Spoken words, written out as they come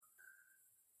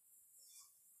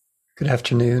Good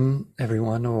afternoon,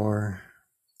 everyone, or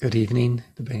good evening,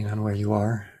 depending on where you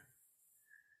are.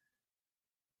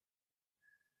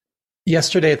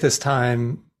 Yesterday at this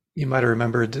time, you might have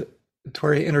remembered,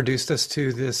 Tori introduced us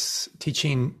to this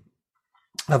teaching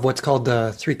of what's called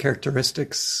the three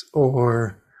characteristics,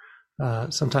 or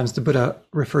sometimes the Buddha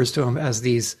refers to them as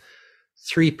these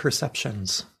three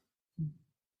perceptions.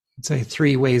 It's a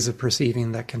three ways of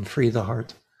perceiving that can free the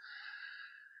heart.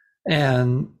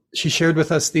 And she shared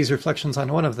with us these reflections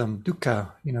on one of them, dukkha,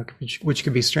 which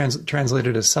could be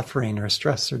translated as suffering or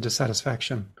stress or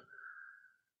dissatisfaction.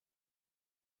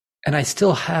 And I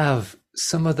still have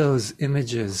some of those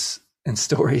images and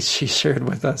stories she shared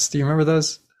with us. Do you remember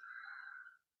those?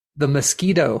 The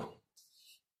mosquito.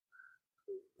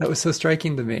 That was so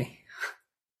striking to me.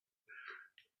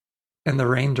 And the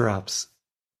raindrops.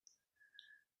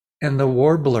 And the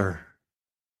warbler.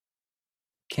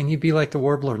 Can you be like the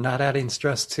warbler, not adding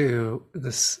stress to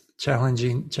this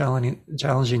challenging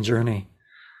journey?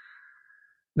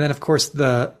 Then, of course,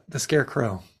 the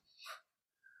scarecrow.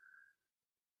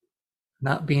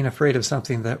 Not being afraid of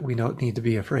something that we don't need to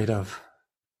be afraid of.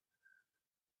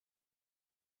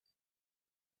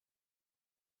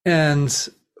 And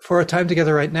for our time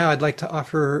together right now, I'd like to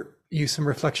offer you some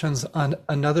reflections on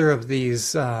another of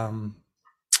these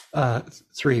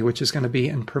three, which is going to be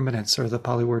impermanence, or the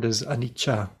Pali word is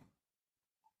anicca.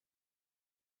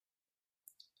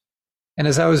 And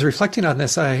as I was reflecting on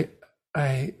this, I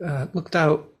looked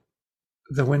out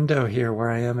the window here where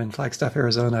I am in Flagstaff,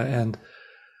 Arizona, and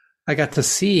I got to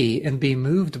see and be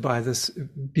moved by this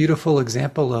beautiful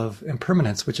example of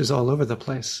impermanence, which is all over the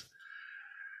place,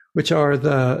 which are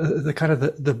the kind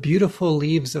of the beautiful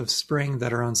leaves of spring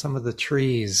that are on some of the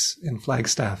trees in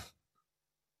Flagstaff.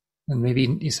 And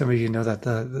maybe some of you know that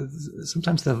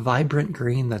sometimes the vibrant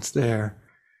green that's there,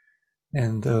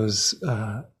 and those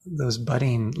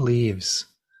budding leaves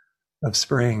of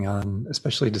spring on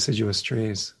especially deciduous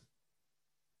trees.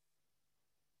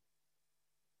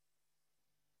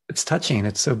 It's touching.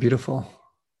 It's so beautiful.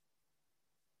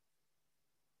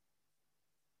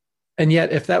 And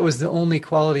yet, if that was the only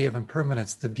quality of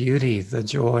impermanence, the beauty, the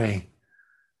joy,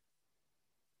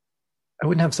 I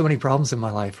wouldn't have so many problems in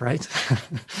my life, right?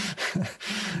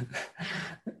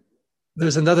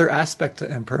 There's another aspect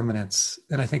to impermanence,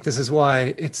 and I think this is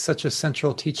why it's such a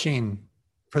central teaching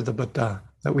for the Buddha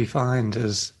that we find,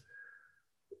 is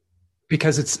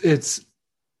because it's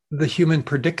the human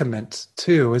predicament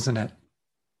too, isn't it?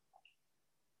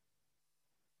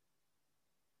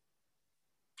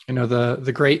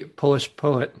 The great Polish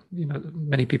poet,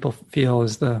 many people feel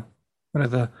is one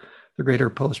of the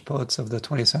greater Polish poets of the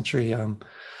 20th century,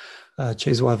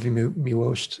 Czesław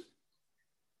Miłosz,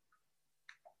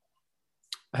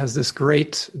 has this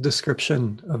great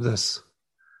description of this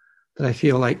that I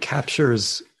feel like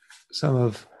captures some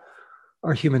of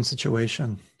our human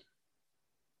situation.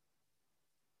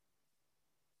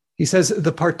 He says,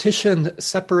 the partition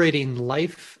separating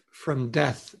life from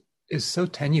death is so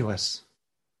tenuous.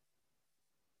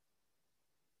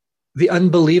 The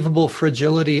unbelievable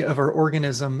fragility of our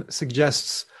organism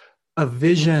suggests a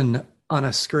vision on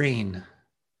a screen.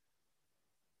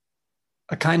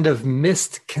 A kind of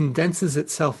mist condenses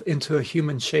itself into a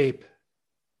human shape,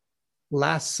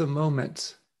 lasts a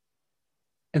moment,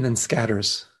 and then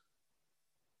scatters.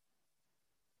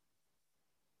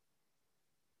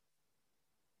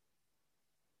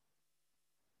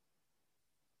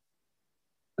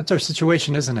 That's our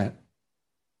situation, isn't it?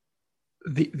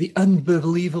 The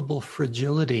unbelievable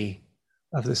fragility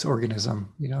of this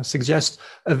organism, suggests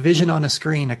a vision on a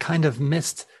screen. A kind of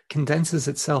mist condenses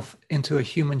itself into a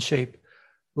human shape,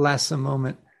 lasts a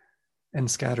moment, and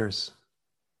scatters.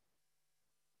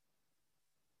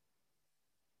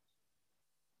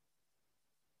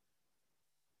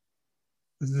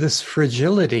 This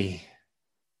fragility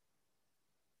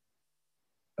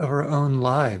of our own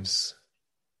lives,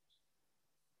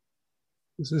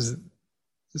 this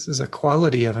is a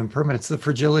quality of impermanence, the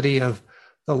fragility of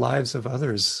the lives of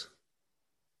others.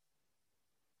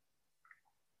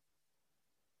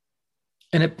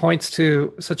 And it points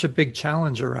to such a big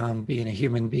challenge around being a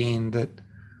human being that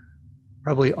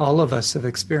probably all of us have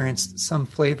experienced some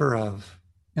flavor of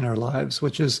in our lives,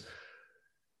 which is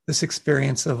this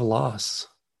experience of loss.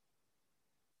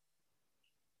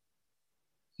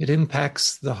 It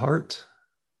impacts the heart.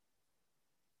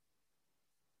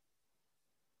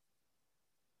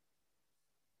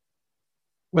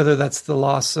 Whether that's the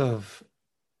loss of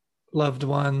loved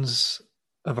ones,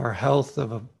 of our health,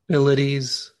 of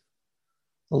abilities,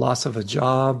 the loss of a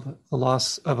job, the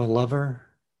loss of a lover,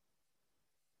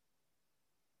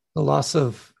 the loss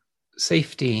of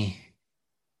safety,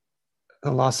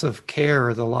 the loss of care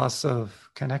or the loss of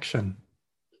connection.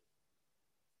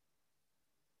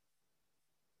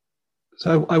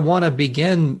 So I want to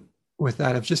begin with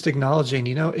that of just acknowledging,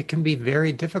 it can be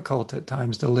very difficult at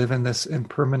times to live in this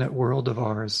impermanent world of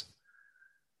ours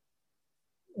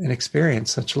and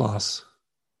experience such loss.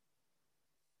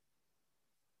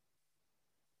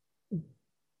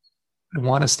 I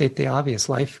want to state the obvious.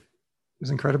 Life is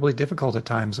incredibly difficult at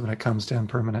times when it comes to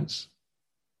impermanence.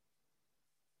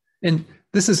 And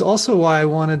this is also why I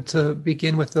wanted to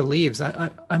begin with the leaves.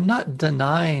 I'm not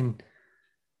denying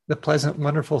the pleasant,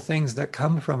 wonderful things that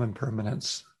come from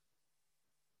impermanence.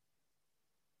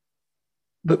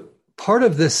 But part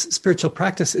of this spiritual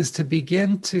practice is to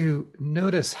begin to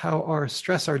notice how our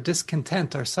stress, our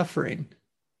discontent, our suffering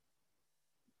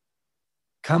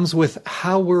comes with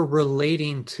how we're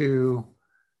relating to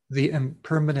the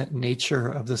impermanent nature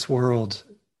of this world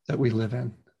that we live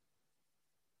in.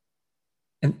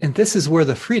 And this is where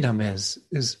the freedom is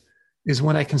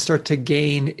when I can start to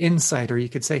gain insight, or you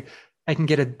could say, I can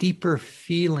get a deeper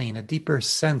feeling, a deeper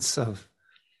sense of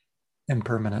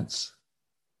impermanence.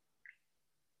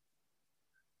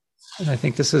 And I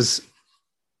think this is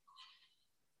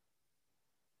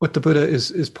what the Buddha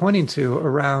is pointing to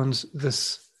around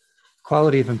this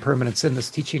quality of impermanence in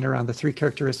this teaching around the three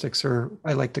characteristics, or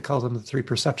I like to call them the three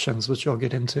perceptions, which I'll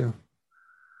get into.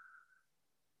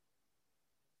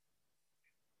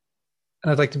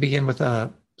 And I'd like to begin with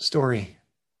a story.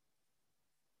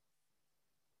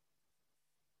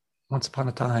 Once upon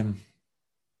a time,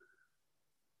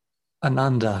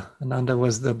 Ananda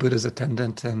was the Buddha's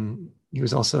attendant, and he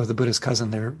was also the Buddha's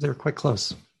cousin. They were quite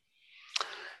close.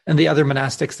 And the other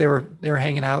monastics, they were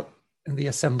hanging out in the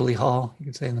assembly hall, you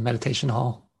could say in the meditation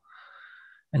hall,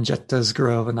 in Jeta's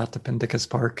Grove and Natapindika's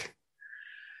Park.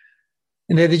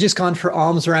 And they'd just gone for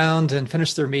alms round and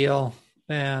finished their meal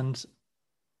and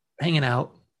hanging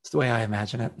out. It's the way I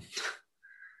imagine it.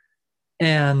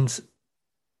 And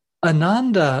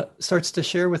Ananda starts to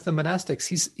share with the monastics.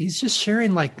 He's just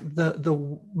sharing like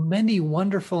the many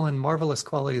wonderful and marvelous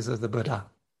qualities of the Buddha,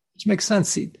 which makes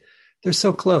sense. They're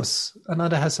so close.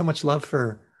 Ananda has so much love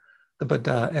for the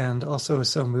Buddha and also is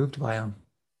so moved by him.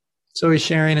 So he's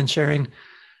sharing and sharing.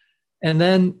 And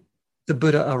then the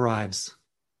Buddha arrives.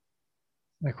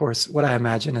 And of course, what I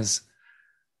imagine is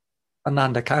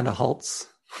Ananda kind of halts.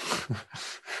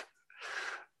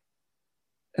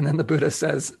 And then the Buddha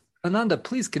says, Ananda,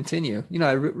 please continue.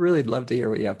 I really'd love to hear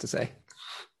what you have to say.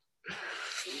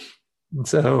 And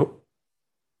so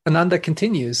Ananda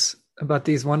continues about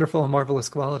these wonderful and marvelous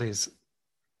qualities.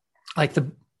 Like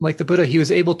the Buddha, he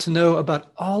was able to know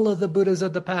about all of the Buddhas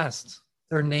of the past,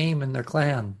 their name and their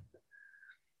clan.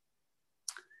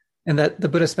 And that the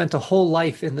Buddha spent a whole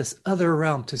life in this other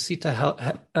realm,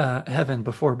 Tusita heaven,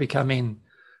 before becoming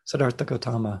Siddhartha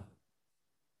Gautama.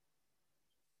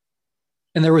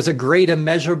 And there was a great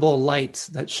immeasurable light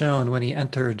that shone when he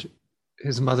entered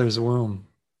his mother's womb.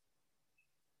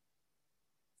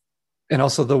 And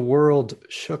also the world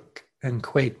shook and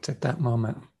quaked at that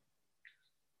moment.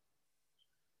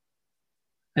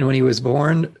 And when he was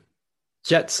born,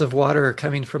 jets of water are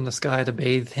coming from the sky to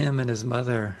bathe him and his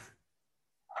mother.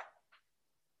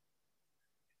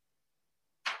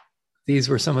 These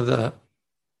were some of the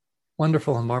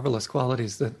wonderful and marvelous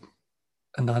qualities that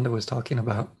Ananda was talking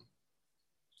about.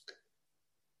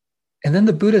 And then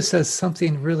the Buddha says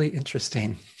something really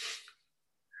interesting.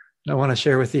 And I want to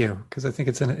share with you because I think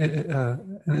it's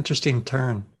an interesting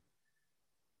turn.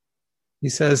 He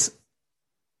says,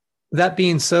 that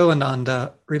being so,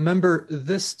 Ananda, remember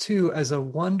this too as a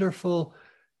wonderful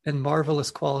and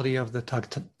marvelous quality of the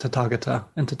Tathagata.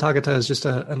 And Tathagata is just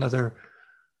another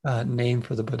name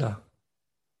for the Buddha.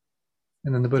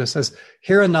 And then the Buddha says,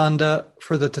 here, Ananda,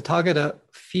 for the Tathagata,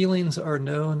 feelings are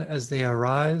known as they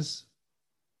arise,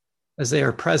 as they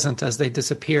are present, as they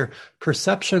disappear.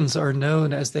 Perceptions are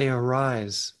known as they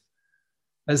arise,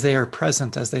 as they are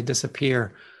present, as they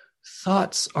disappear.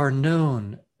 Thoughts are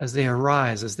known as they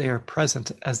arise, as they are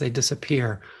present, as they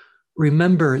disappear.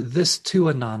 Remember this too,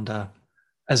 Ananda,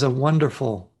 as a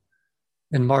wonderful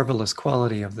and marvelous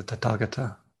quality of the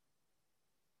Tathagata.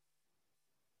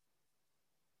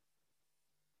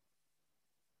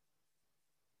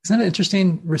 Isn't that an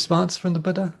interesting response from the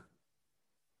Buddha?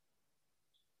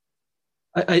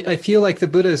 I feel like the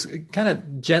Buddha is kind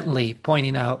of gently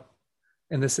pointing out,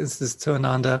 in this instance to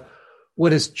Ananda,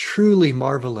 what is truly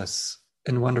marvelous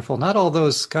and wonderful. Not all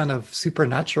those kind of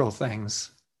supernatural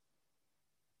things.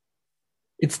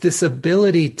 It's this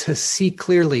ability to see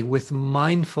clearly with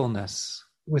mindfulness,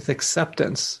 with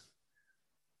acceptance,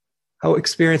 how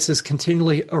experience is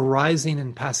continually arising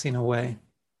and passing away.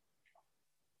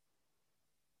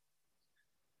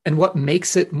 And what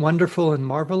makes it wonderful and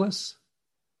marvelous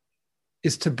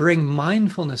is to bring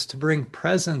mindfulness, to bring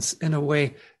presence in a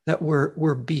way that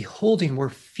we're beholding, we're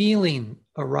feeling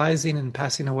arising and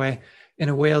passing away in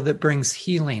a way that brings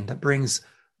healing, that brings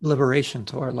liberation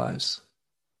to our lives.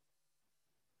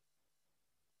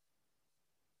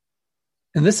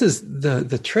 And this is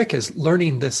the trick, is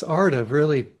learning this art of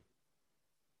really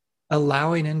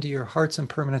allowing into your heart's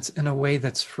impermanence in a way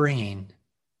that's freeing.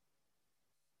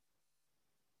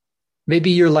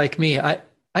 Maybe you're like me.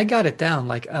 I got it down,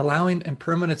 like allowing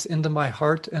impermanence into my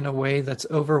heart in a way that's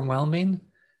overwhelming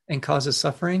and causes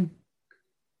suffering.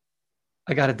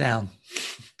 I got it down.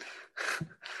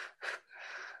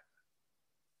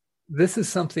 This is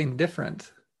something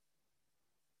different.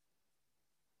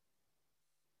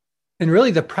 And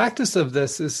really, the practice of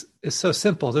this is so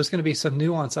simple. There's going to be some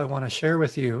nuance I want to share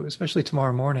with you, especially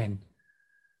tomorrow morning.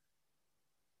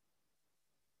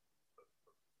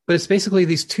 But it's basically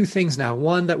these two things now.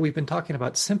 One that we've been talking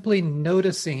about, simply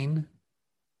noticing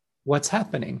what's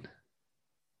happening.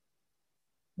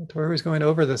 Tori was going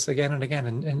over this again and again,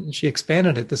 and she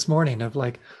expanded it this morning of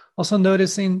like also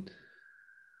noticing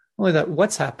only that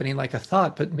what's happening, like a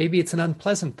thought, but maybe it's an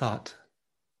unpleasant thought.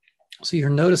 So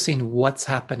you're noticing what's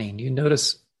happening. You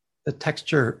notice the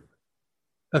texture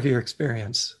of your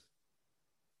experience.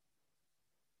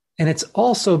 And it's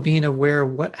also being aware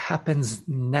what happens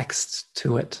next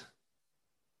to it.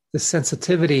 The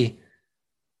sensitivity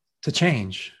to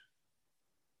change.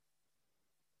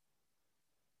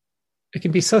 It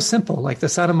can be so simple, like the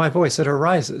sound of my voice. It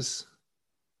arises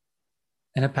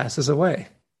and it passes away.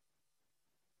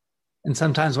 And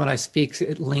sometimes when I speak,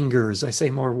 it lingers. I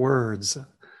say more words.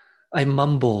 I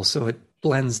mumble so it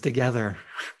blends together,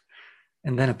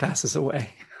 and then it passes away.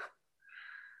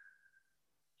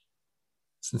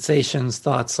 Sensations,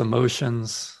 thoughts,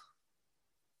 emotions.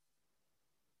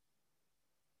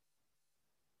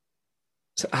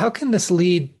 So how can this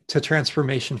lead to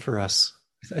transformation for us?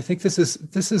 I think this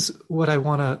is what I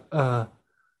want to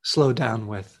slow down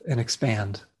with and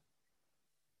expand.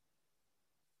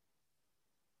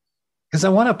 Because I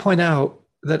want to point out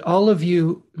that all of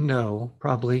you know,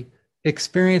 probably,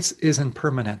 experience is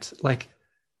impermanent. Like,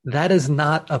 that is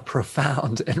not a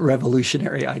profound and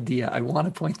revolutionary idea. I want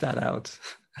to point that out.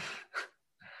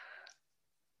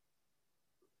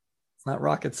 It's not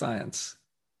rocket science.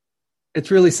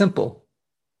 It's really simple.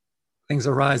 Things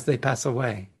arise, they pass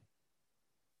away.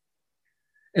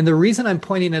 And the reason I'm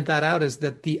pointing that out is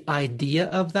that the idea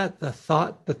of that, the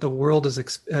thought that the world is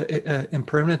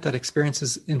impermanent, that experience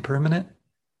is impermanent,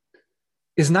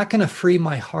 is not going to free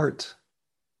my heart.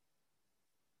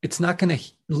 It's not going to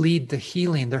lead to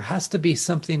healing. There has to be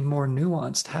something more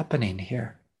nuanced happening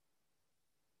here.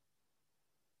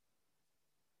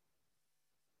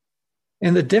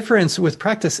 And the difference with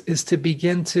practice is to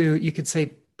begin to, you could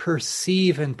say,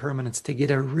 perceive impermanence, to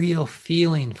get a real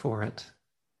feeling for it,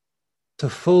 to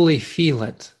fully feel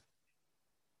it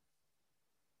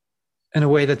in a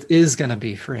way that is going to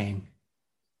be freeing.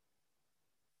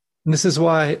 And this is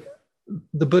why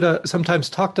the Buddha sometimes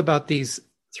talked about these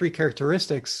three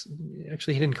characteristics.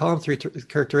 Actually, he didn't call them three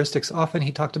characteristics. Often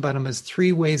he talked about them as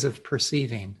three ways of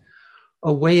perceiving,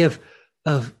 a way of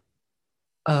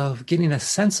getting a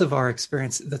sense of our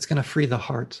experience that's going to free the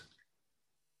heart.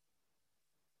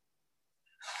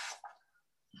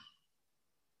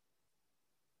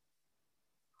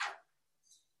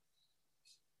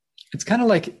 It's kind of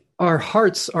like our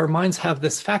hearts, our minds have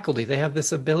this faculty. They have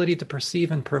this ability to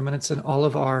perceive impermanence in all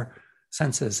of our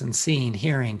senses, and seeing,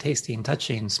 hearing, tasting,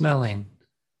 touching, smelling,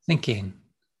 thinking.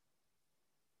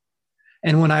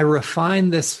 And when I refine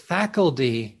this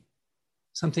faculty,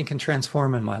 something can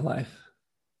transform in my life.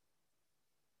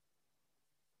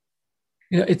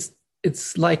 You know,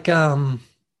 it's like thinking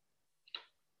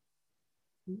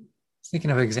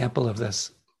of an example of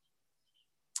this.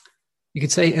 You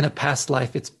could say in a past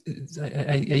life,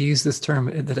 I use this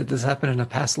term that this happened in a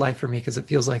past life for me because it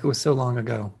feels like it was so long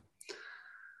ago.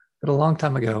 But a long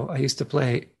time ago, I used to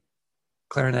play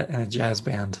clarinet in a jazz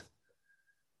band.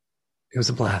 It was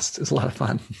a blast. It was a lot of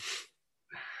fun.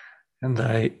 And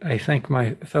I thank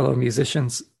my fellow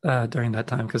musicians during that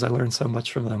time because I learned so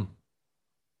much from them.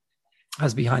 I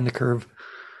was behind the curve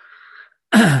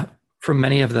from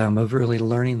many of them of really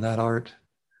learning that art.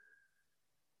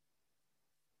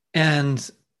 And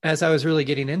as I was really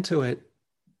getting into it,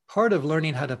 part of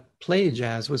learning how to play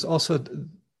jazz was also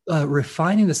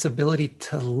refining this ability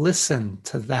to listen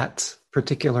to that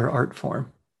particular art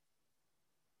form.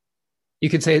 You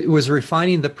could say it was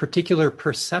refining the particular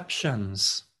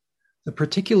perceptions, the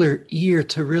particular ear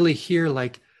to really hear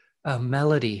like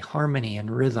melody, harmony, and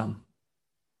rhythm.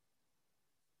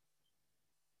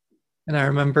 And I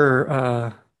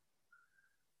remember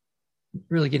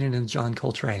really getting into John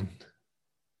Coltrane.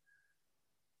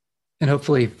 And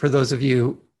hopefully, for those of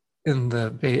you in the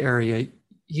Bay Area,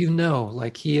 you know,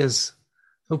 like he is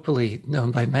hopefully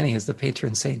known by many as the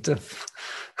patron saint of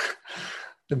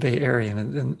the Bay Area,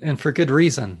 and for good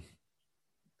reason.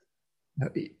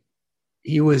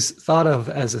 He was thought of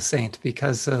as a saint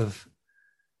because of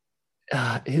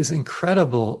his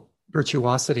incredible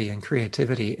virtuosity and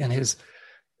creativity and his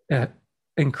uh,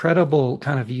 incredible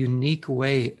kind of unique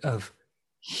way of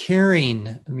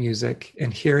hearing music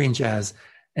and hearing jazz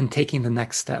and taking the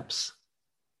next steps.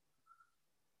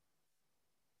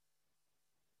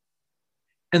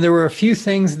 And there were a few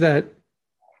things that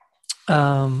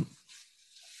um,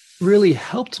 really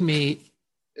helped me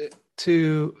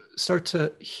to start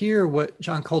to hear what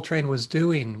John Coltrane was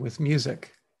doing with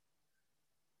music.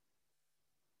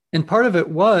 And part of it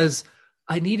was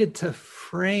I needed to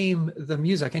frame the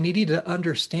music. I needed to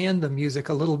understand the music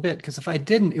a little bit, because if I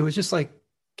didn't, it was just like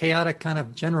chaotic kind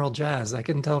of general jazz. I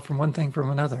couldn't tell from one thing from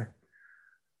another.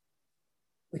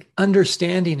 Like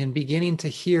understanding and beginning to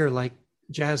hear like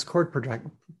jazz chord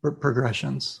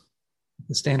progressions,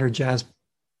 the standard jazz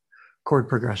chord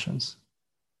progressions.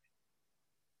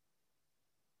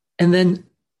 And then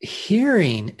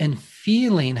hearing and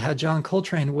feeling how John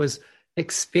Coltrane was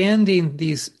expanding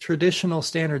these traditional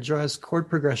standard jazz chord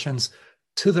progressions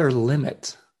to their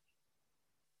limit.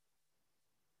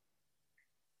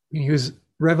 I mean, he was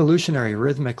revolutionary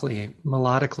rhythmically,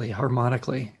 melodically,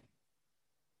 harmonically.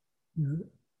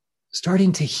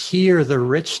 Starting to hear the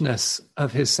richness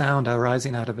of his sound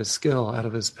arising out of his skill, out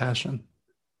of his passion.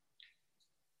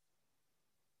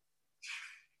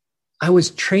 I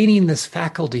was training this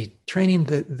faculty, training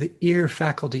the ear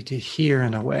faculty to hear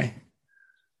in a way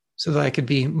so that I could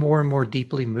be more and more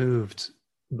deeply moved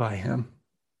by him.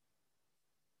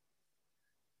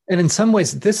 And in some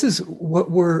ways, this is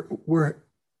what we're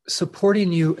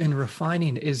supporting you in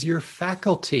refining, is your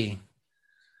faculty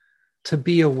to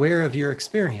be aware of your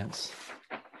experience.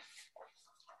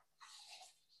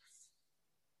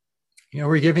 You know,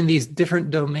 we're giving these different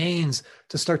domains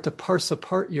to start to parse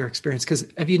apart your experience. Because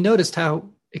have you noticed how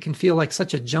it can feel like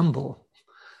such a jumble?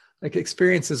 Like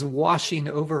experience is washing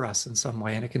over us in some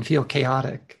way, and it can feel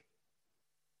chaotic.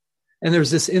 And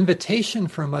there's this invitation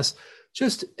from us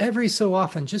just every so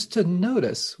often just to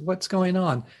notice what's going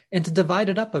on and to divide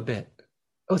it up a bit.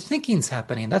 Oh, thinking's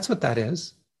happening. That's what that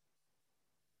is.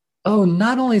 Oh,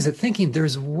 not only is it thinking,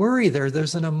 there's worry there.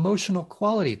 There's an emotional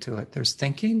quality to it. There's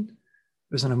thinking.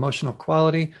 There's an emotional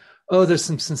quality. Oh, there's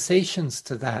some sensations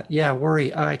to that. Yeah,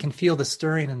 worry. Oh, I can feel the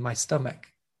stirring in my stomach.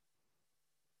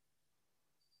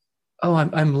 Oh,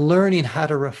 I'm learning how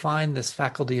to refine this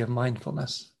faculty of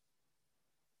mindfulness.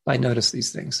 I notice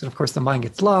these things. And of course, the mind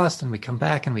gets lost and we come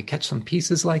back and we catch some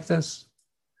pieces like this.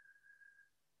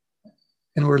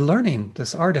 And we're learning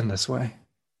this art in this way.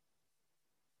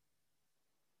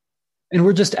 And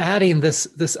we're just adding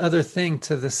this other thing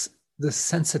to this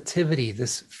sensitivity,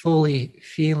 this fully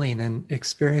feeling and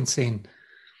experiencing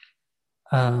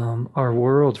our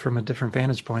world from a different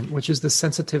vantage point, which is the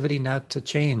sensitivity now to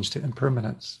change, to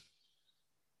impermanence.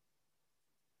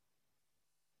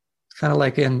 It's kind of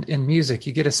like in music,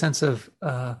 you get a sense of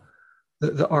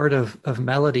the art of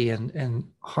melody and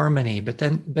harmony, but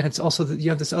it's also you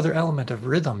have this other element of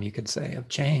rhythm, you could say, of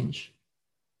change.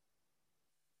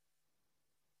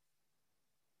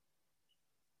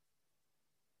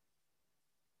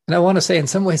 And I want to say, in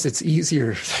some ways, it's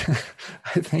easier,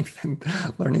 I think, than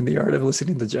learning the art of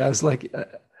listening to jazz. Like,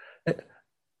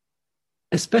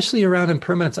 especially around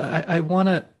impermanence, I want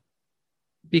to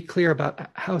be clear about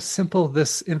how simple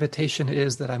this invitation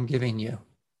is that I'm giving you.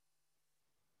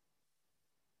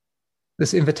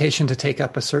 This invitation to take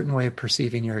up a certain way of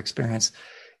perceiving your experience.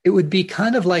 It would be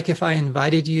kind of like if I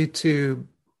invited you to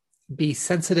be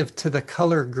sensitive to the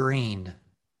color green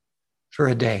for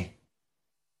a day.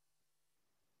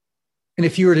 And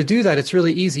if you were to do that, it's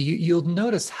really easy. You'll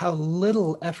notice how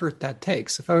little effort that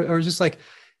takes. If I were just like,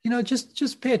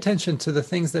 just pay attention to the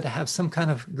things that have some kind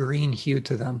of green hue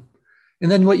to them. And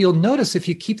then what you'll notice, if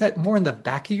you keep that more in the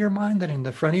back of your mind than in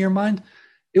the front of your mind,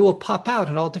 it will pop out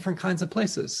in all different kinds of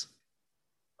places.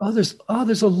 There's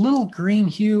a little green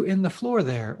hue in the floor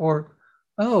there, or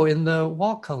in the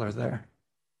wall color there,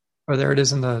 or there it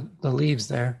is in the leaves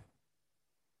there.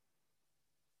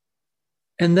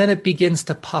 And then it begins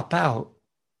to pop out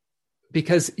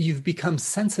because you've become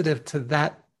sensitive to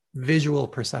that visual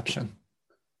perception.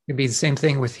 It'd be the same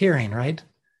thing with hearing, right?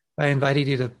 I invited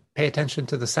you to pay attention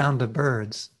to the sound of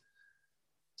birds.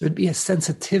 There'd be a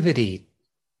sensitivity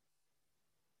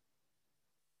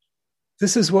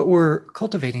this is what we're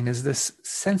cultivating, is this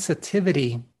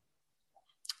sensitivity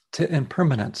to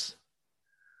impermanence.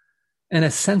 And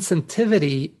a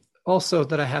sensitivity also,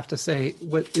 that I have to say,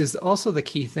 what is also the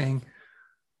key thing,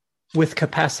 with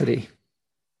capacity.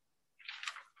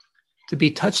 To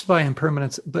be touched by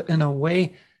impermanence, but in a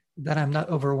way that I'm not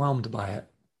overwhelmed by it.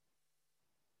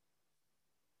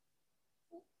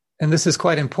 And this is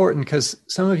quite important, because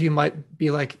some of you might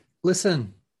be like,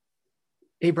 listen,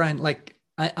 hey, Brian, like,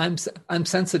 I'm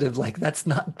sensitive. Like, that's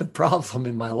not the problem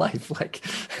in my life. Like,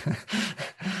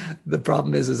 the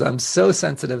problem is I'm so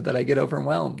sensitive that I get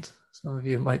overwhelmed. Some of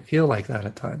you might feel like that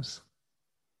at times.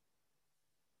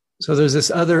 So there's this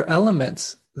other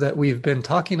element that we've been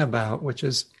talking about, which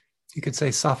is, you could say,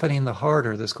 softening the heart,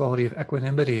 or this quality of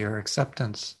equanimity or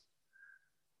acceptance.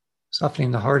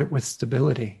 Softening the heart with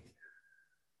stability.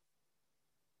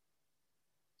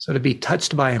 So to be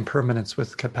touched by impermanence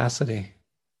with capacity.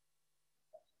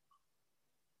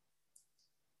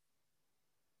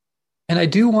 And I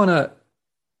do want to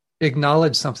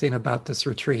acknowledge something about this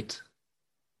retreat,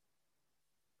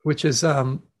 which is, I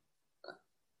don't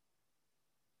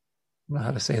know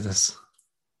how to say this.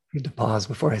 I need to pause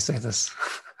before I say this.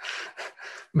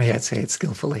 May I say it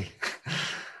skillfully.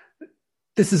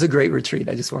 This is a great retreat.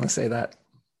 I just want to say that.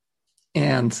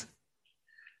 And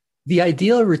the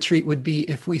ideal retreat would be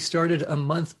if we started a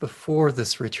month before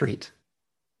this retreat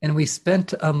and we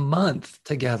spent a month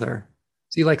together.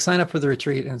 So you like sign up for the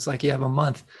retreat and it's like you have a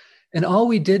month. And all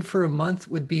we did for a month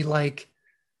would be like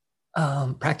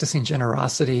practicing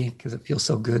generosity, because it feels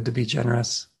so good to be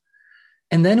generous.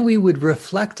 And then we would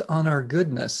reflect on our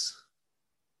goodness,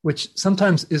 which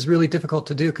sometimes is really difficult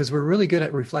to do, because we're really good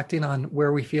at reflecting on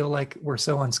where we feel like we're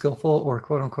so unskillful or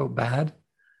quote unquote bad.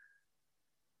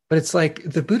 But it's like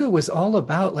the Buddha was all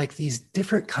about like these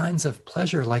different kinds of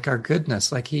pleasure, like our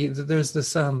goodness. Like there's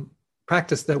this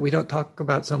practice that we don't talk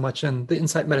about so much in the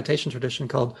insight meditation tradition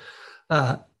called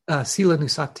Sila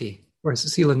Nusati, or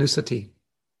Sila Nusati,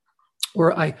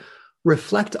 where I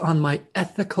reflect on my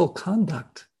ethical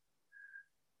conduct,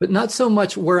 but not so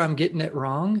much where I'm getting it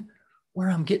wrong, where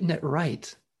I'm getting it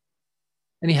right.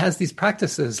 And he has these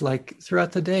practices like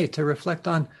throughout the day to reflect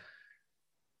on,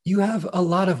 you have a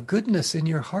lot of goodness in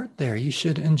your heart there. You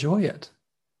should enjoy it.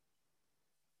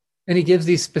 And he gives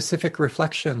these specific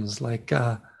reflections like,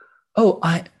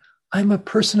 I'm a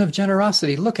person of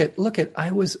generosity. Look at,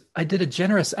 I did a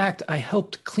generous act. I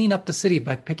helped clean up the city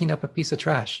by picking up a piece of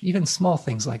trash, even small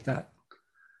things like that.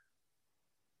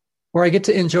 Or I get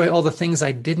to enjoy all the things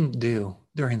I didn't do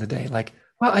during the day. Like,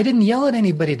 wow, I didn't yell at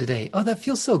anybody today. Oh, that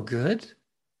feels so good.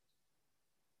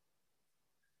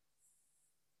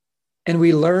 And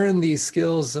we learn these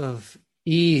skills of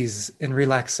ease and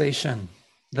relaxation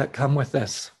that come with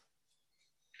this.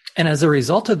 And as a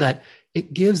result of that,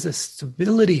 it gives a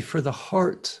stability for the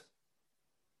heart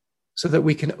so that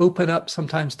we can open up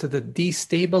sometimes to the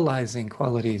destabilizing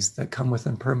qualities that come with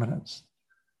impermanence.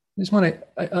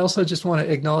 I also just want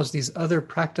to acknowledge these other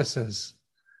practices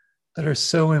that are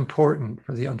so important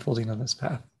for the unfolding of this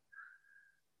path.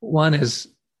 One is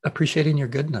appreciating your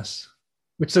goodness,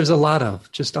 which there's a lot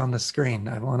of just on the screen.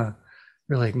 I want to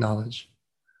really acknowledge.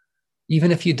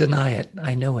 Even if you deny it,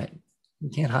 I know it. You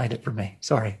can't hide it from me.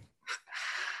 Sorry.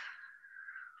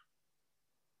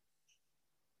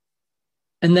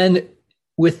 And then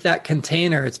with that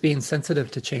container, it's being sensitive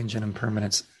to change and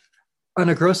impermanence. On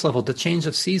a gross level, the change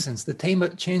of seasons, the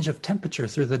change of temperature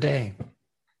through the day.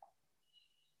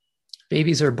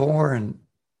 Babies are born,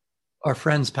 our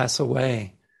friends pass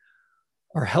away,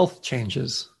 our health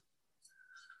changes.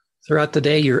 Throughout the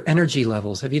day, your energy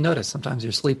levels. Have you noticed sometimes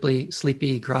you're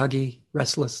sleepy, groggy,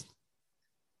 restless?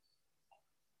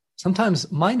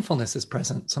 Sometimes mindfulness is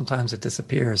present. Sometimes it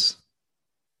disappears.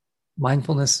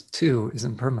 Mindfulness, too, is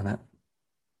impermanent.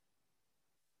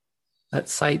 That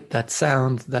sight, that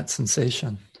sound, that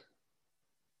sensation.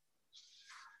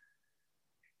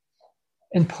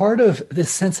 And part of this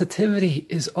sensitivity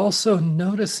is also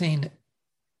noticing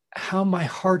how my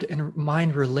heart and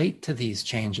mind relate to these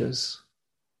changes.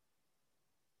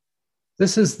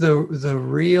 This is the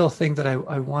real thing that I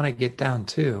want to get down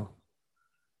to.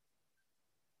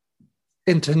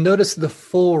 And to notice the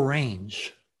full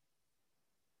range.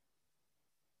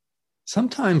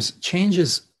 Sometimes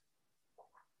changes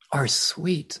are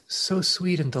sweet, so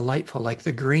sweet and delightful, like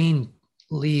the green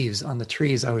leaves on the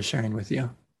trees I was sharing with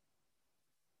you.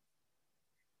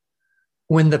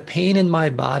 When the pain in my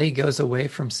body goes away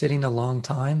from sitting a long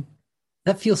time,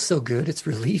 that feels so good. It's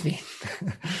relieving.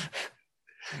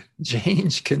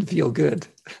 Change can feel good.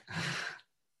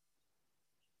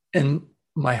 And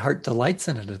my heart delights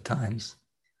in it at times.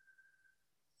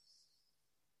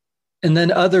 And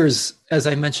then others, as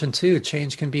I mentioned too,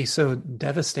 change can be so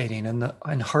devastating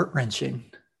and heart-wrenching.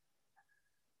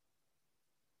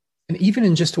 And even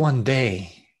in just one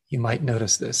day, you might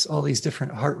notice this, all these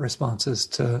different heart responses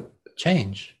to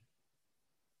change.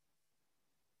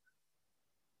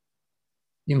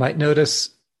 You might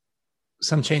notice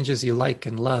some changes you like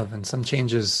and love, and some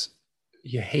changes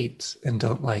you hate and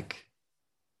don't like.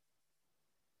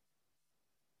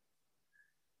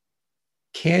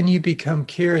 Can you become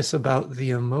curious about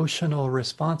the emotional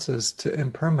responses to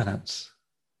impermanence?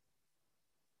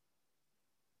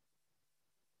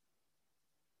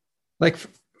 Like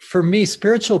for me,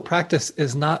 spiritual practice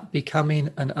is not becoming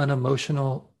an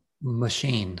unemotional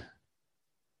machine.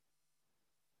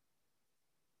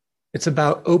 It's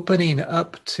about opening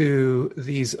up to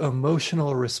these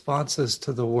emotional responses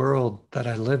to the world that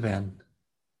I live in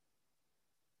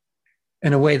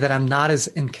a way that I'm not as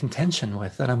in contention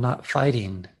with, that I'm not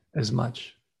fighting as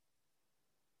much.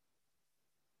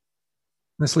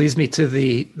 This leads me to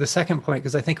the second point,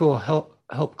 because I think it will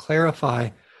help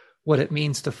clarify what it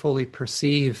means to fully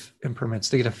perceive impermanence,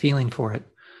 to get a feeling for it,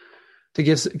 to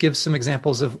give some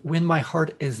examples of when my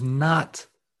heart is not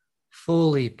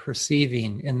fully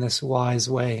perceiving in this wise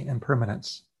way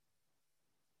impermanence,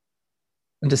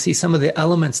 and to see some of the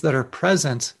elements that are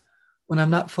present when I'm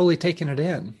not fully taking it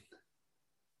in.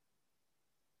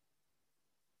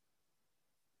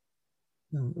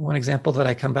 One example that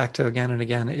I come back to again and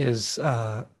again is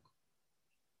the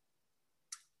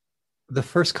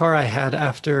first car I had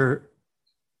after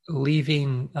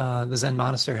leaving the Zen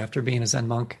monastery, after being a Zen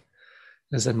monk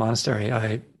in a Zen monastery.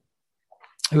 It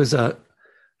was a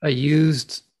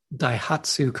used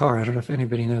Daihatsu car. I don't know if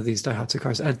anybody knows these Daihatsu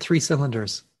cars. It had 3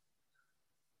 cylinders.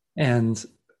 And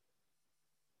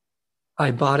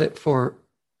I bought it for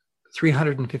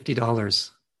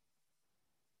 $350.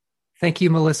 Thank you,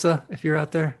 Melissa, if you're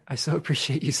out there. I so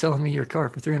appreciate you selling me your car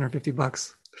for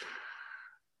 $350.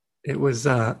 It was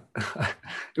it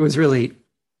was really,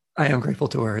 I am grateful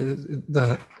to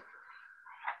her.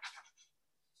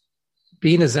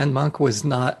 Being a Zen monk was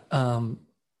not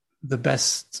the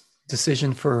best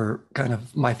decision for kind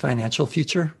of my financial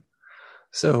future.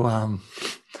 So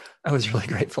I was really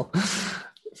grateful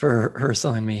for her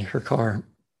selling me her car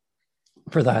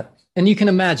for that. And you can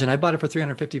imagine, I bought it for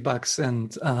 $350,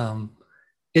 and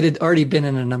it had already been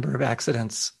in a number of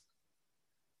accidents.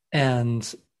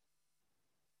 And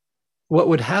what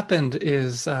would happen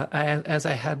is, as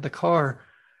I had the car,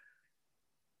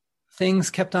 things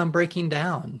kept on breaking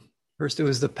down. First, it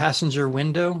was the passenger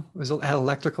window. It had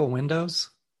electrical windows.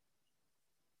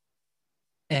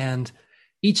 And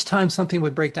each time something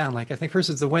would break down, like I think first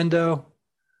it's the window,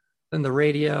 then the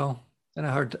radio, then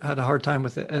I had a hard time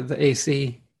with the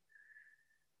AC.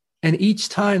 And each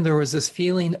time there was this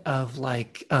feeling of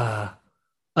like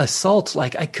assault,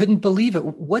 like I couldn't believe it.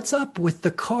 What's up with the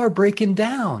car breaking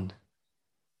down?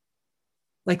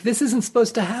 Like this isn't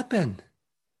supposed to happen.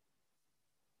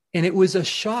 And it was a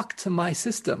shock to my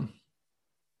system,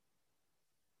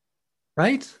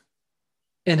 right?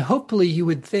 And hopefully you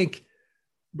would think,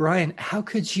 Brian, how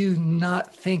could you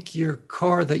not think your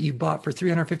car that you bought for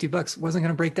 $350 wasn't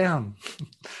going to break down?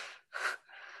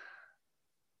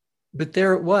 But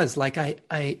there it was, like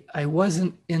I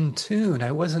wasn't in tune.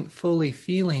 I wasn't fully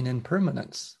feeling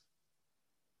impermanence.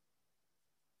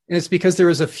 And it's because there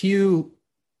was a few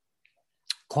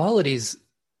qualities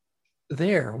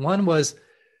there. One was,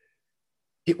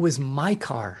 it was my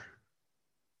car.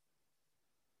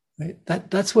 Right?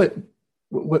 That's what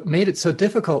made it so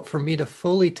difficult for me to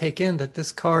fully take in that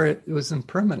this car, it was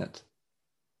impermanent.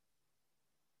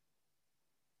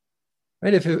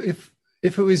 Right?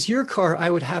 If it was your car, I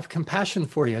would have compassion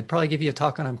for you. I'd probably give you a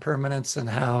talk on impermanence and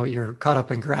how you're caught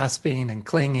up in grasping and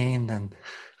clinging, and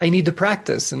I need to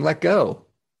practice and let go.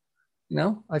 You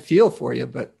know, I feel for you,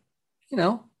 but you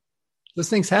know, those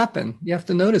things happen. You have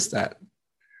to notice that.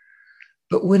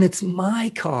 But when it's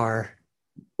my car,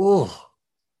 oh,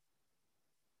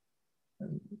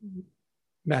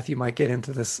 Matthew might get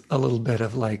into this a little bit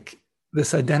of like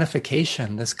this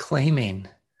identification, this claiming.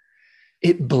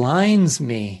 It blinds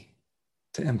me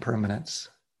to impermanence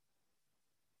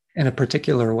in a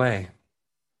particular way.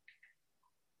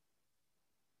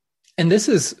 And this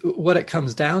is what it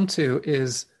comes down to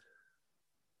is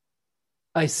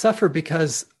I suffer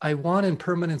because I want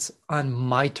impermanence on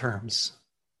my terms.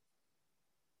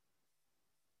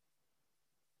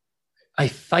 I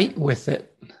fight with it.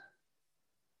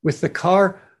 With the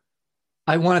car,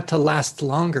 I want it to last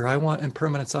longer. I want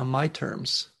impermanence on my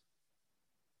terms.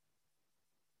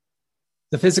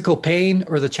 The physical pain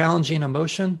or the challenging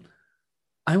emotion,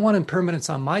 I want impermanence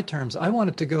on my terms. I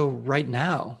want it to go right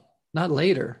now, not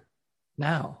later.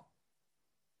 now.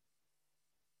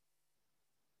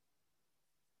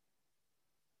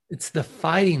 It's the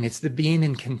fighting, it's the being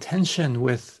in contention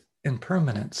with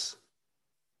impermanence.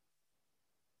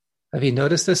 Have you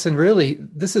noticed this? And really,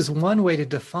 this is one way to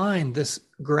define this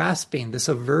grasping, this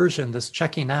aversion, this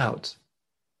checking out.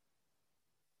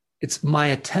 It's my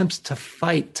attempts to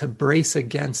fight, to brace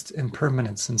against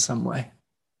impermanence in some way.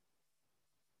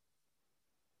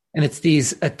 And it's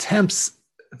these attempts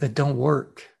that don't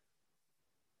work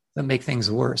that make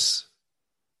things worse.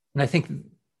 And I think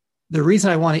the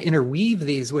reason I want to interweave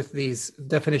these with these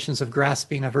definitions of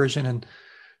grasping, aversion, and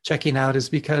checking out is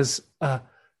because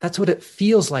that's what it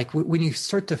feels like when you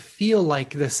start to feel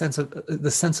like the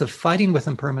sense of fighting with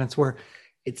impermanence, where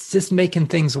it's just making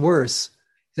things worse.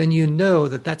 Then you know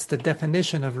that that's the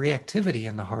definition of reactivity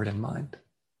in the heart and mind.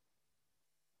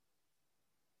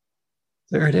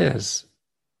 There it is.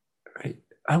 Right?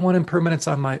 I want impermanence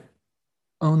on my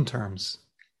own terms.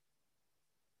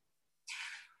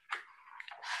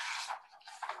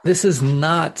 This is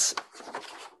not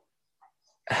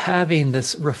having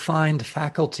this refined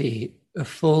faculty of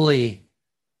fully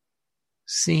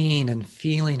seeing and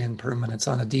feeling impermanence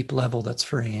on a deep level that's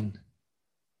freeing.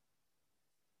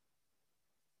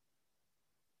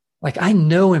 Like, I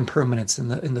know impermanence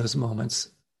in those moments,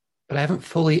 but I haven't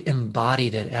fully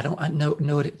embodied it. I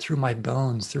know it through my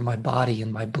bones, through my body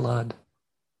and my blood.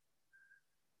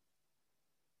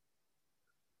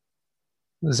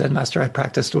 The Zen master I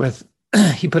practiced with,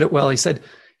 he put it well. He said,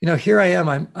 here I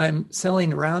am. I'm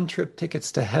selling round trip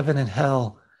tickets to heaven and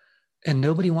hell, and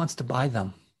nobody wants to buy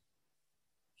them.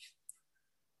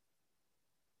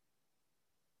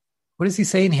 What is he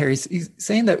saying here? He's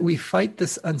saying that we fight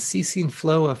this unceasing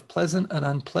flow of pleasant and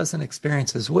unpleasant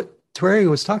experiences. What Tori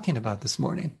was talking about this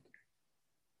morning.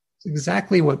 It's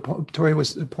exactly what Tori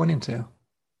was pointing to.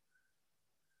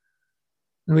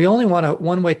 And we only want a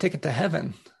one-way ticket to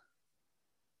heaven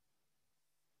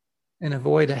and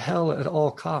avoid a hell at all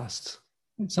costs.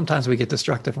 Sometimes we get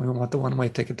destructive and we want the one-way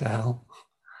ticket to hell.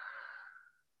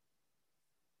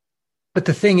 But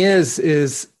the thing is,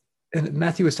 and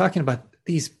Matthew was talking about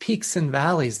these peaks and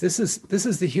valleys. This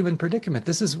is the human predicament.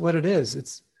 This is what it is.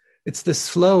 It's this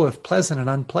flow of pleasant and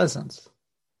unpleasant.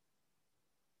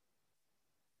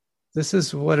 This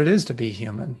is what it is to be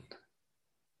human.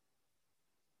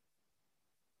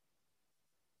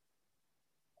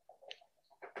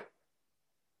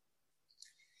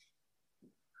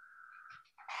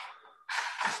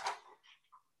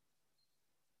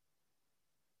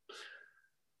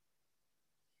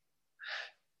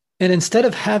 And instead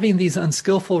of having these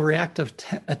unskillful reactive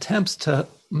attempts to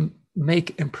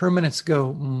make impermanence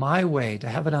go my way, to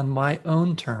have it on my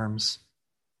own terms,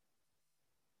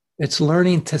 it's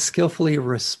learning to skillfully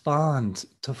respond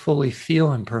to fully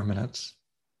feel impermanence.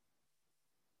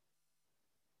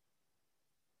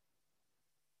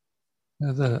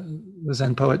 The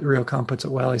Zen poet Ryokan puts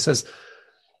it well. He says,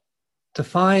 to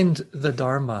find the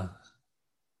Dharma,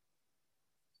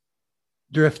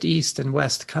 drift east and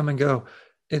west, come and go,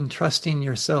 entrusting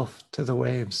yourself to the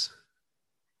waves.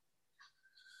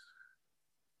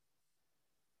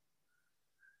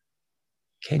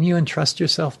 Can you entrust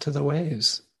yourself to the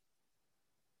waves?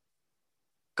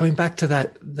 Going back to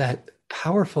that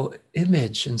powerful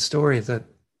image and story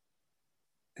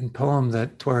and poem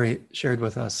that Tori shared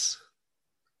with us,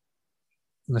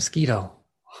 mosquito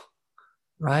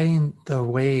riding the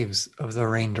waves of the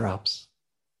raindrops.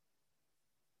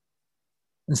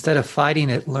 Instead of fighting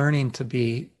it, learning to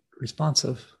be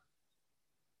responsive.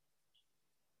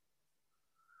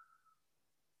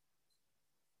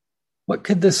 What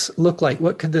could this look like?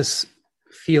 What could this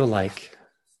feel like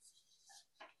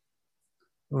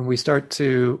when we start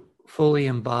to fully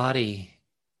embody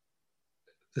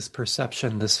this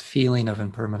perception, this feeling of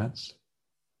impermanence?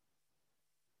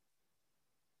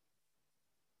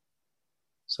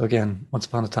 So again, once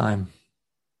upon a time,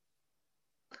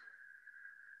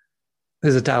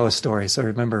 there's a Taoist story. So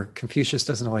remember, Confucius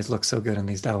doesn't always look so good in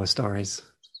these Taoist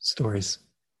stories.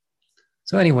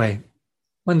 So anyway,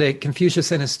 one day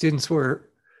Confucius and his students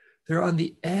they're on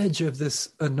the edge of this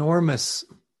enormous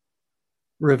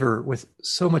river with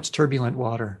so much turbulent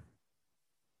water.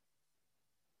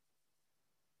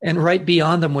 And right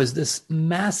beyond them was this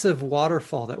massive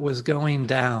waterfall that was going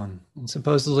down. And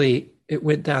supposedly it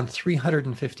went down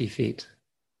 350 feet.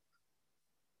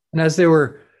 And as they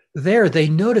were there, they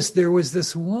noticed there was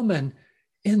this woman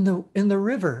in the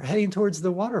river heading towards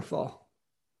the waterfall.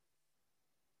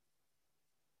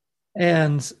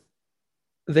 And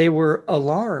they were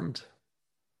alarmed.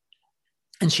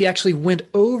 And she actually went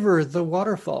over the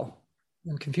waterfall.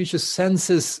 And Confucius sends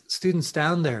his students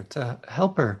down there to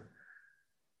help her.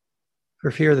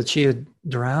 for fear that she had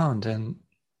drowned. And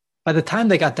by the time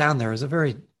they got down there, it was a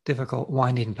very difficult,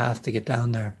 winding path to get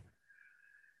down there.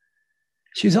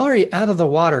 She was already out of the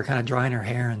water, kind of drying her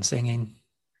hair and singing.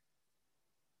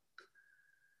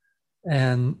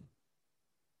 And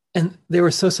they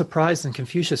were so surprised, and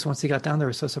Confucius, once he got down there,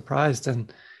 was so surprised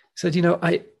and said,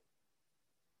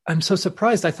 I'm so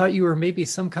surprised. I thought you were maybe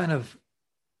some kind of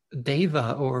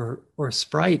deva or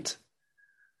sprite.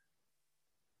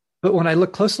 But when I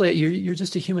look closely at you, you're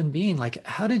just a human being. Like,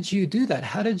 how did you do that?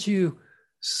 How did you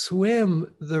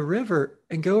swim the river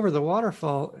and go over the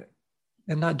waterfall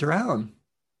and not drown?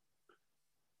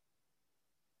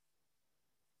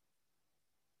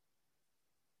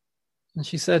 And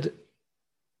she said,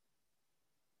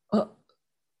 well,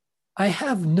 I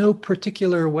have no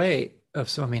particular way of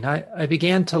swimming. I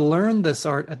began to learn this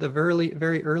art at the very,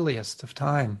 very earliest of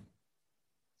time.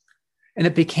 And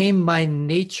it became my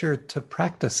nature to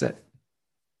practice it.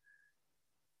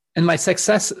 And my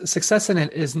success in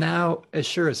it is now as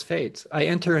sure as fate. I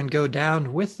enter and go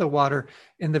down with the water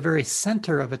in the very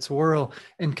center of its whirl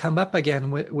and come up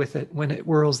again with it when it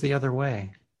whirls the other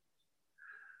way.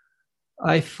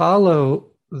 I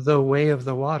follow the way of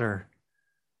the water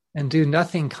and do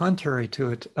nothing contrary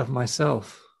to it of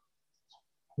myself.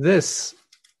 This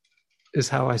is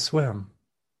how I swim.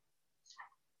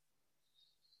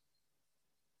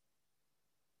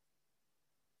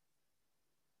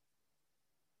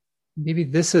 Maybe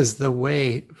this is the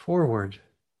way forward.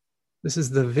 This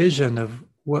is the vision of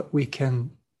what we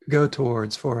can go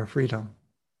towards for our freedom.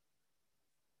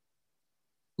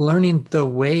 Learning the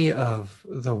way of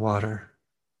the water.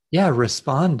 Yeah,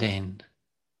 responding,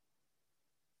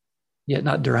 yet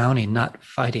not drowning, not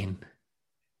fighting.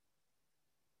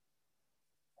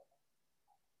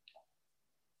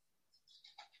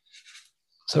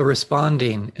 So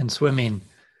responding and swimming.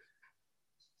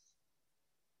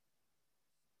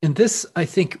 And this, I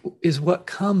think, is what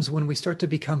comes when we start to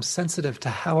become sensitive to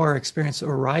how our experience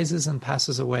arises and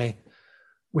passes away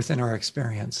within our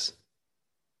experience.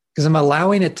 Because I'm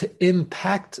allowing it to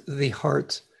impact the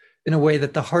heart in a way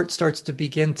that the heart starts to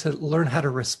begin to learn how to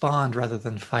respond rather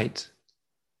than fight.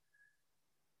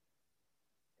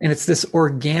 And it's this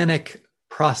organic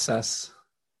process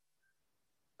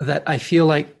that I feel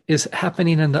like is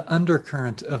happening in the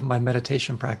undercurrent of my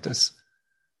meditation practice.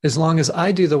 As long as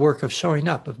I do the work of showing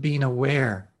up, of being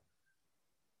aware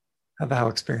of how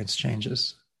experience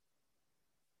changes.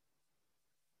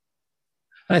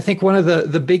 And I think one of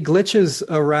the big glitches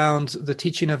around the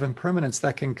teaching of impermanence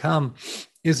that can come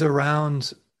is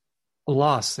around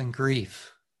loss and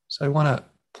grief. So I want to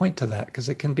point to that because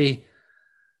it can be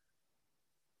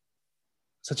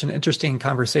such an interesting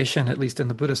conversation, at least in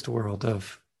the Buddhist world,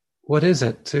 of what is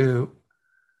it to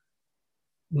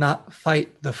not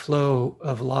fight the flow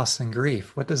of loss and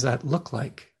grief? What does that look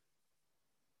like?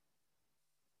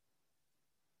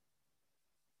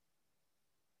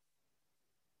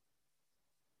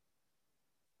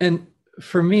 And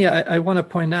for me, I want to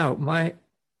point out my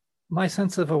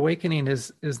sense of awakening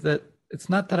is that it's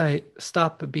not that I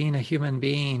stop being a human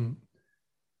being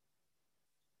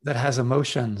that has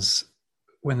emotions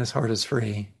when this heart is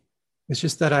free. It's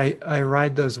just that I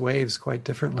ride those waves quite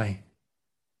differently.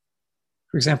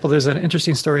 For example, there's an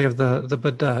interesting story of the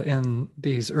Buddha in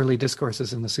these early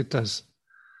discourses in the suttas.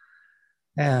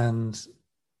 And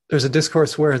there's a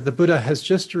discourse where the Buddha has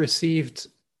just received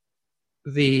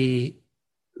the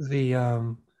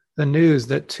news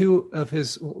that two of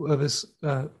his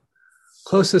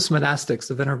closest monastics,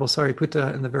 the Venerable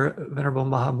Sariputta and the Venerable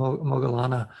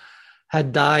Mahamoggallana,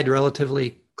 had died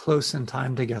relatively close in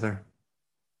time together.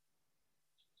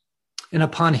 And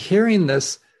upon hearing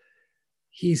this,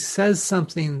 he says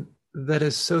something that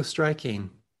is so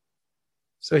striking.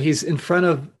 So he's in front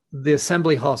of the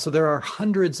assembly hall. So there are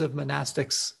hundreds of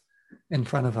monastics in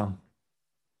front of him.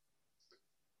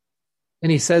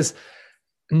 And he says,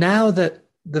 now that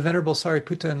the Venerable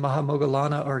Sariputta and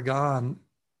Mahamoggallana are gone,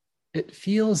 it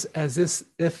feels as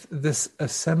if this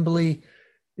assembly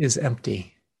is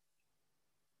empty.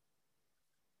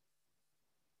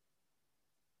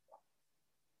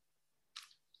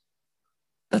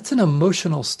 That's an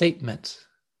emotional statement,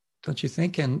 don't you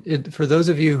think? And for those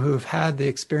of you who have had the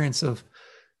experience of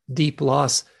deep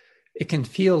loss, it can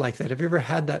feel like that. Have you ever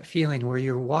had that feeling where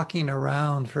you're walking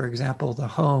around, for example, the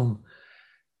home,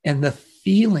 and the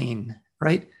feeling,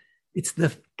 right? It's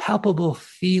the palpable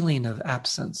feeling of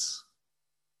absence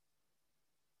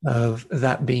of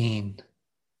that being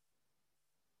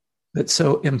that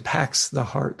so impacts the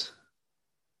heart.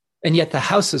 And yet the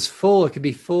house is full. It could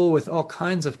be full with all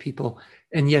kinds of people,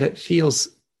 and yet it feels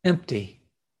empty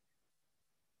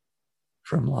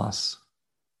from loss.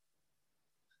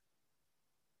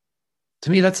 To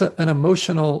me, that's an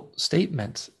emotional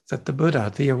statement that the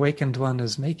Buddha, the awakened one,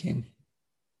 is making.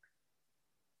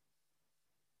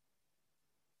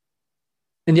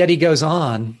 And yet he goes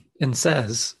on and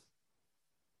says,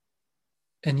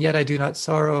 and yet I do not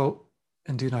sorrow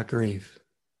and do not grieve.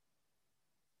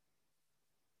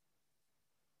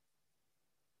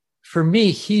 For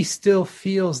me, he still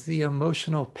feels the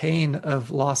emotional pain of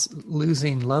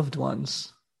losing loved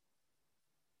ones.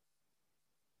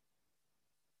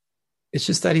 It's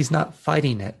just that he's not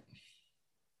fighting it.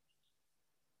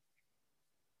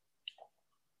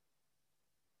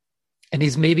 And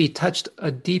he's maybe touched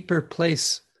a deeper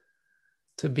place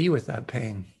to be with that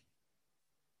pain.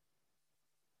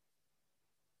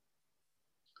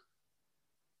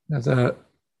 The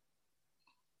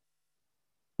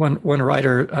one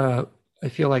writer, I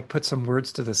feel like, put some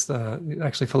words to this.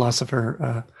 Actually,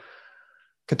 philosopher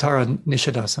Katara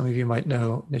Nishida. Some of you might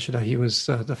know Nishida. He was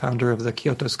the founder of the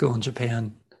Kyoto School in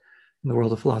Japan in the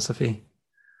world of philosophy,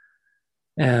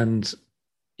 and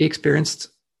he experienced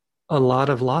a lot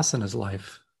of loss in his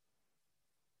life.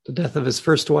 The death of his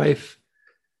first wife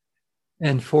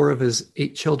and 4 of his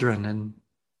 8 children.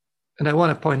 And I want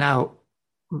to point out,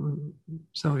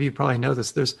 some of you probably know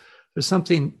this, there's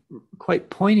something quite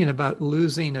poignant about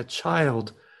losing a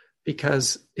child,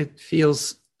 because it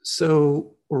feels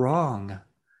so wrong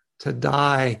to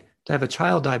die, to have a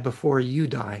child die before you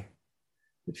die.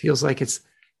 It feels like it's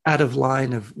out of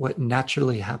line of what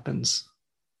naturally happens.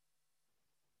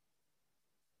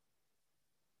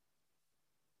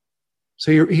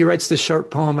 So he writes this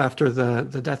short poem after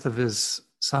the death of his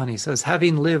son. He says,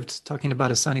 having lived, talking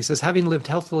about his son, he says, having lived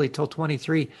healthily till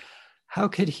 23, how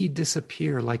could he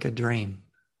disappear like a dream?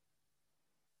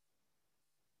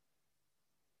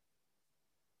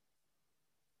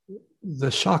 The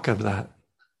shock of that.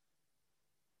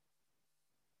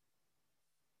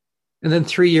 And then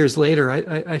 3 years later,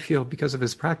 I feel, because of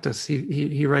his practice,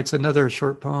 he writes another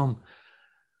short poem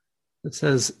that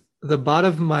says, the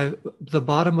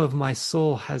bottom of my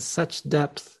soul has such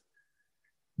depth,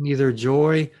 neither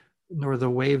joy nor the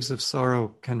waves of sorrow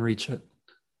can reach it.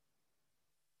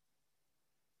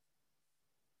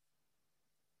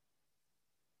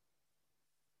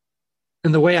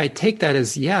 And the way I take that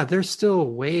is, yeah, there's still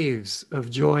waves of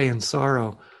joy and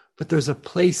sorrow, but there's a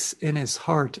place in his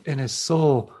heart and his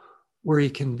soul where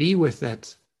he can be with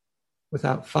it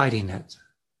without fighting it.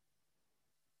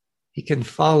 He can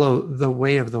follow the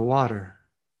way of the water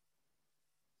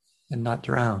and not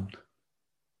drown.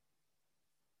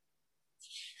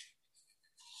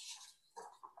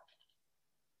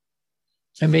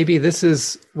 And maybe this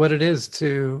is what it is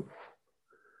to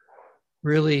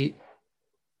really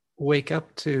wake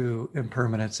up to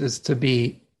impermanence, is to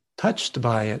be touched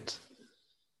by it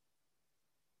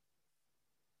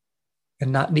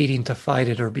and not needing to fight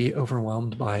it or be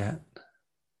overwhelmed by it.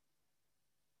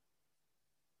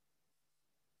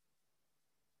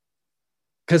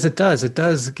 Because it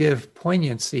does give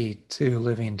poignancy to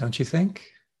living, don't you think?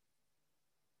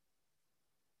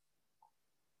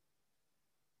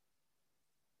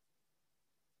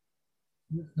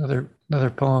 Another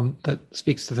poem that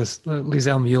speaks to this,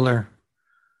 Liesel Mueller's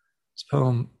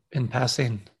poem, In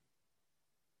Passing.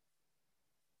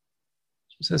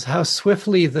 She says, how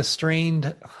swiftly the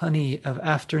strained honey of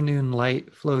afternoon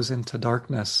light flows into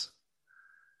darkness,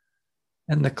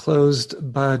 and the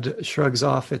closed bud shrugs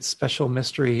off its special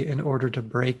mystery in order to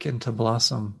break into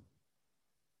blossom.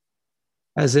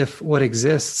 As if what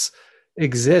exists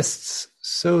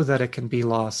so that it can be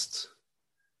lost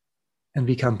and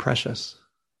become precious.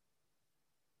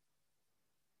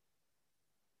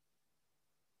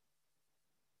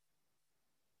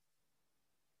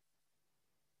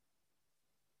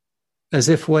 As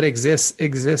if what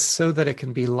exists so that it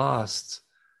can be lost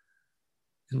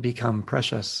and become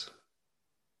precious.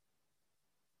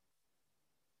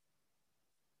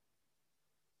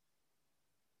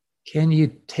 Can you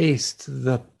taste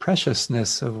the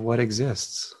preciousness of what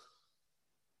exists?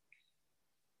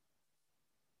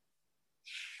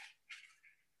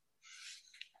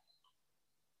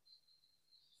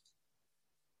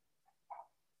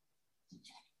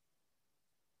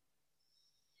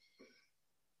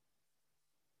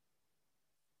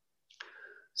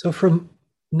 So from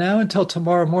now until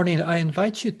tomorrow morning, I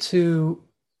invite you to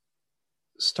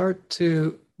start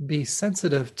to be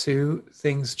sensitive to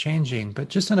things changing, but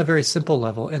just on a very simple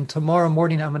level. And tomorrow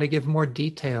morning, I'm going to give more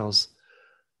details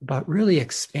about really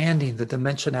expanding the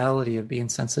dimensionality of being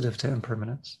sensitive to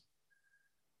impermanence.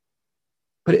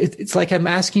 But it's like I'm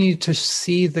asking you to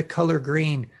see the color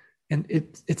green, and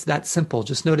it's that simple,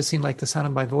 just noticing like the sound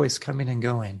of my voice coming and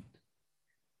going.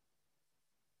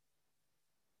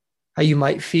 How you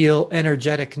might feel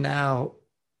energetic now,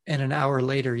 and an hour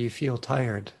later you feel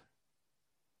tired.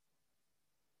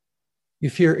 You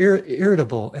feel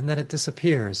irritable, and then it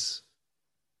disappears.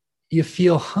 You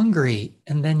feel hungry,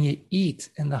 and then you eat,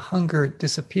 and the hunger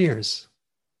disappears.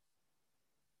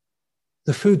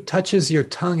 The food touches your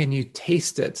tongue, and you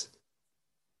taste it.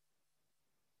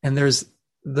 And there's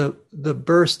the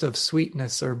burst of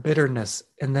sweetness or bitterness,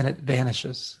 and then it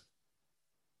vanishes.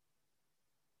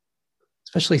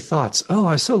 Especially thoughts. Oh,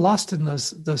 I was so lost in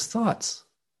those thoughts.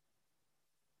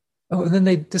 Oh, and then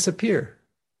they disappear.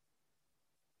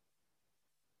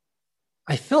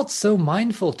 I felt so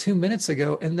mindful 2 minutes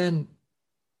ago, and then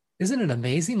isn't it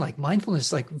amazing? Like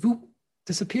mindfulness, like whoop,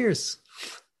 disappears.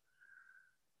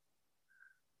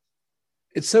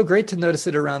 It's so great to notice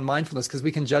it around mindfulness because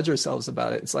we can judge ourselves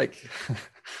about it. It's like,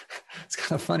 it's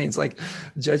kind of funny. It's like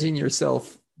judging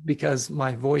yourself because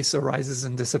my voice arises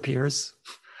and disappears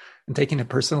and taking it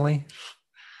personally.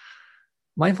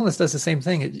 Mindfulness does the same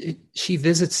thing. She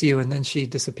visits you and then she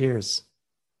disappears.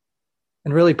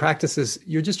 And really practices,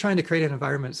 you're just trying to create an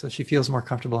environment so she feels more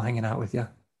comfortable hanging out with you.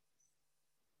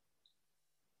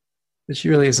 But she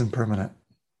really isn't permanent.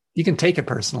 You can take it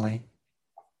personally.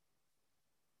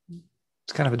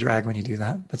 It's kind of a drag when you do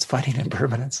that. That's fighting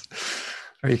impermanence.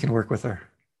 Or you can work with her.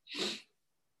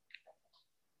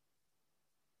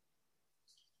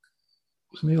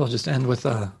 So maybe we'll just end with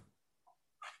a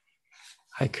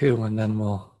haiku and then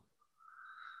we'll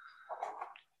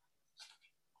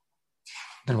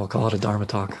call it a Dharma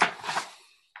talk.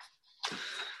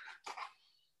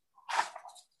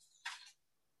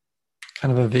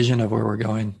 Kind of a vision of where we're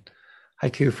going.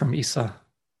 Haiku from Isa.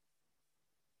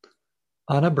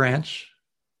 On a branch,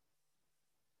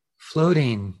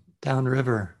 floating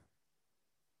downriver,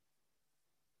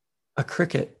 a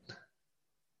cricket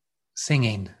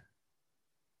singing.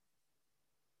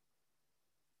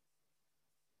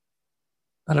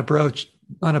 On a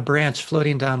branch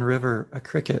floating downriver, a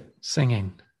cricket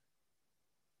singing.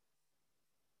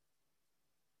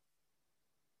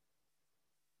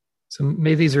 So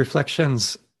may these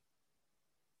reflections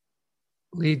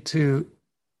lead to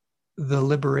the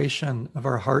liberation of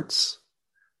our hearts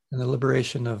and the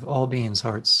liberation of all beings'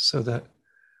 hearts so that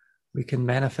we can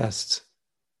manifest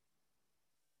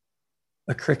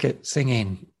a cricket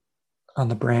singing on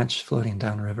the branch floating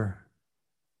downriver.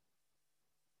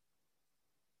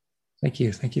 Thank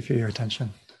you. Thank you for your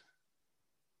attention.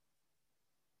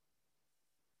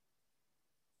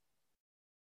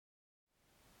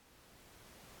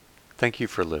 Thank you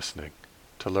for listening.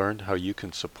 To learn how you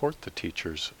can support the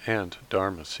teachers and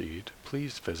Dharma Seed,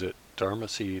 please visit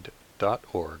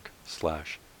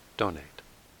dharmaseed.org/donate.